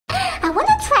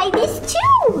try this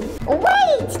too.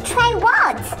 Wait, try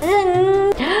what?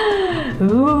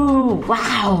 Ooh,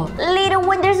 wow. Little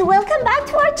wonders, welcome back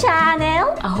to our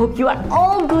channel. I hope you are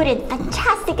all good and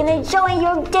fantastic and enjoying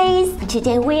your days.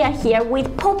 Today we are here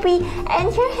with Poppy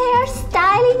and her hair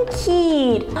styling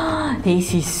kit.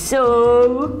 This is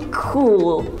so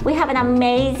cool. We have an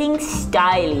amazing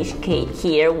stylish kit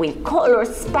here with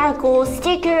colors, sparkles,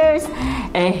 stickers,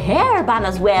 a hairband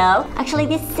as well. Actually,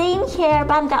 the same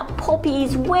hairband that Poppy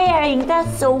is wearing.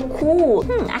 That's so cool.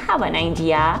 I have an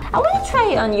idea. I want to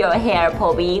try it on your hair,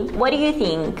 Poppy. What do you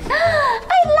think?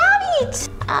 I love it!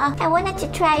 I wanted to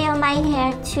try on my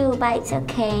hair too, but it's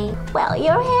okay. Well,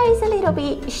 your hair is a little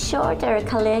bit shorter,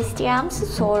 Calestia. I'm so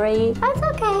sorry. That's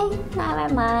okay.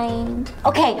 Never mind.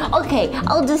 Okay,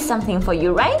 I'll do something for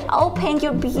you, right? I'll paint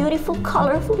your beautiful,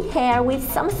 colorful hair with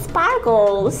some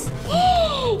sparkles.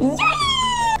 Yay!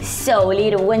 So,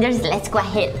 little wonders, let's go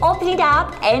ahead, open it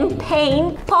up and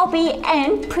paint Poppy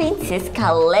and Princess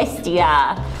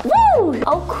Calestia. Woo!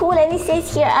 Oh, cool. And it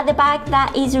says here at the back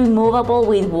that is removable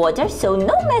with water, so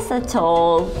no mess at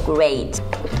all. Great.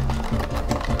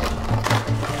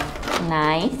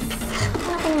 Nice.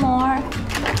 Nothing more.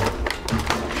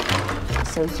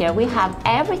 So here we have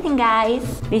everything, guys.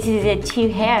 This is the 2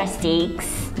 hair sticks.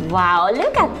 Wow,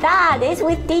 look at that! It's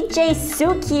with DJ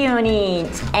Suki on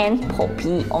it and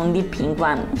Poppy on the pink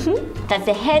one. That's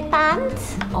the headband.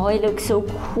 Oh, it looks so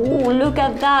cool. Look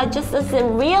at that, just as a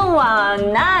real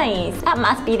one. Nice. That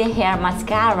must be the hair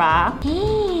mascara.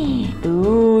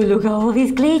 Ooh, look at all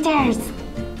these glitters.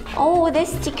 Oh, the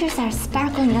stickers are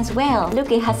sparkling as well.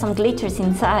 Look, it has some glitters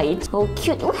inside. Oh,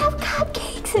 cute. We have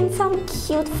cupcakes and some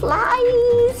cute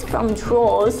flies from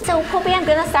drawers. So, Poppy, I'm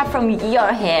gonna start from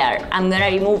your hair. I'm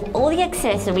gonna remove all the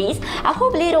accessories. I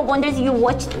hope, little wonders, you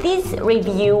watched this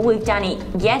review. We've done it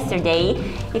yesterday.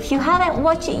 If you haven't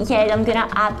watched it yet, I'm gonna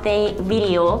add the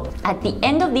video at the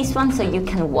end of this one so you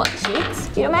can watch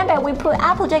it. You remember, we put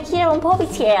Applejack here on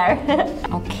Poppy's hair.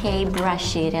 Okay,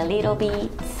 brush it a little bit.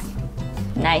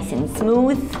 Nice and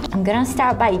smooth. I'm gonna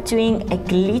start by doing a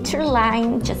glitter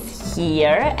line just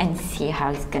here and see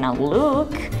how it's gonna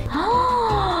look.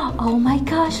 Oh my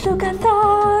gosh, look at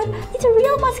that! It's a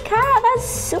real mascara. That's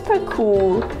super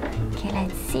cool. Okay,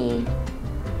 let's see.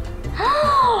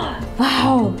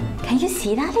 Wow! Can you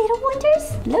see that, little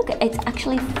wonders? Look, it's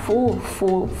actually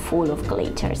full of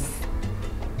glitters.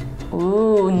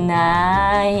 Ooh,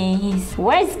 nice.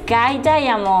 Where's Guy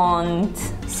Diamond?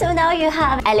 So now you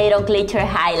have a little glitter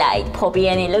highlight, Poppy,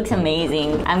 and it looks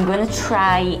amazing. I'm gonna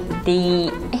try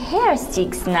the hair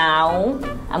sticks now.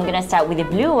 I'm gonna start with the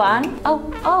blue one. Oh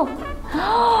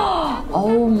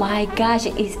my gosh,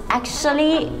 it's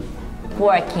actually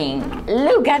working.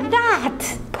 Look at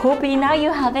that! Poppy, now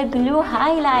you have a blue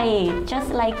highlight,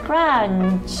 just like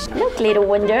Crunch. Look, little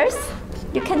wonders.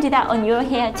 You can do that on your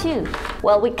hair too.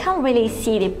 Well, we can't really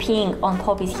see the pink on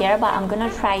Poppy's hair, but I'm gonna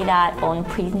try that on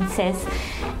Princess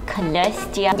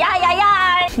Calestia.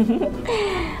 Yeah!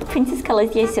 Princess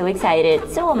Calestia is so excited.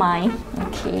 So am I.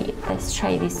 Okay, let's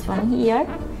try this one here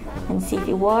and see if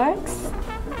it works.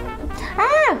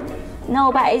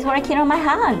 No, but it's working on my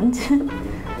hand.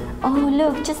 Oh,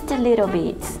 look, just a little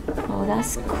bit. Oh,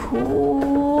 that's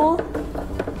cool.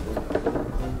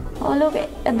 Oh, look,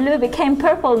 blue became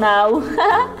purple now.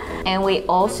 And we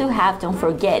also have, don't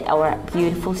forget, our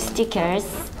beautiful stickers.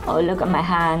 Oh, look at my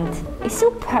hand. It's so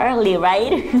pearly,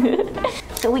 right?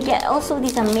 So we get also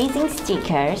these amazing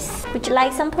stickers. Would you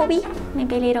like some, Poppy?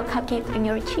 Maybe a little cupcake on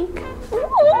your cheek?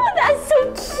 Oh, that's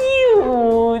so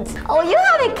cute. Oh, you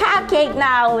have a cupcake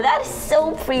now. That's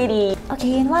so pretty.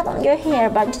 Okay, and what on your hair?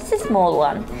 But just a small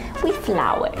one with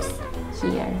flowers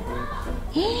here.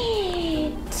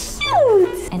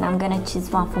 And I'm gonna choose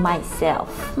one for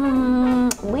myself.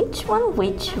 Which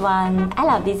one? I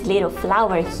love this little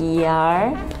flower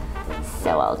here.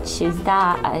 So I'll choose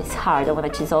that. It's hard, I wanna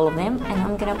choose all of them. And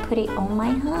I'm gonna put it on my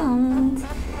hand.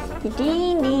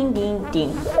 Ding, ding, ding,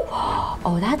 ding.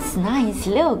 Oh, that's nice,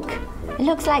 look. It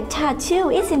looks like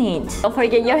tattoo, isn't it? Don't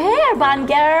forget your hairband,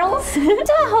 girls! So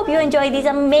I hope you enjoyed this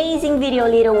amazing video,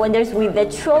 little wonders, with the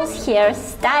Trolls hair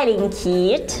styling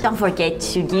kit. Don't forget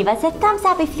to give us a thumbs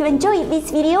up if you enjoyed this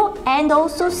video and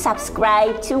also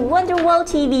subscribe to Wonderworld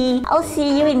TV. I'll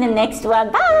see you in the next one.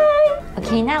 Bye!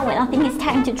 Okay, now I think it's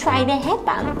time to try the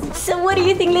headband. So what do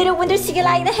you think, little wonders? Do you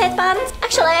like the headband?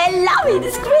 Actually, I love it.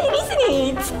 It's great, isn't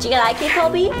it? Do you like it,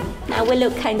 Poppy? Now we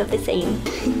look kind of the same.